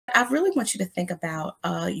I really want you to think about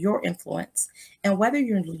your influence and whether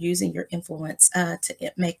you're using your influence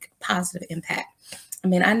to make positive impact. I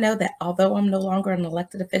mean, I know that although I'm no longer an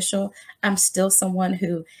elected official, I'm still someone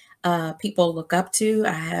who people look up to.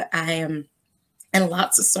 I am in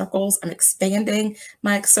lots of circles. I'm expanding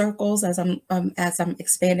my circles as I'm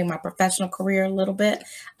expanding my professional career a little bit,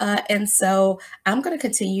 and so I'm going to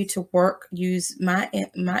continue to use my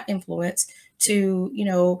influence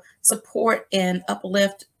to support and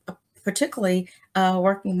uplift, particularly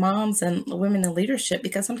working moms and women in leadership,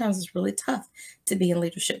 because sometimes it's really tough to be in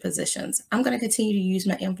leadership positions. I'm going to continue to use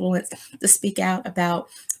my influence to speak out about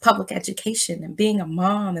public education and being a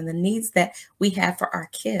mom and the needs that we have for our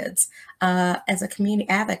kids. As a community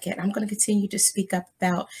advocate, I'm going to continue to speak up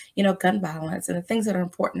about, gun violence and the things that are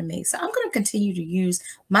important to me. So I'm going to continue to use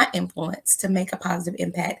my influence to make a positive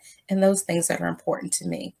impact in those things that are important to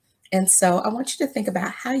me. And so I want you to think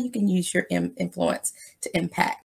about how you can use your influence to impact.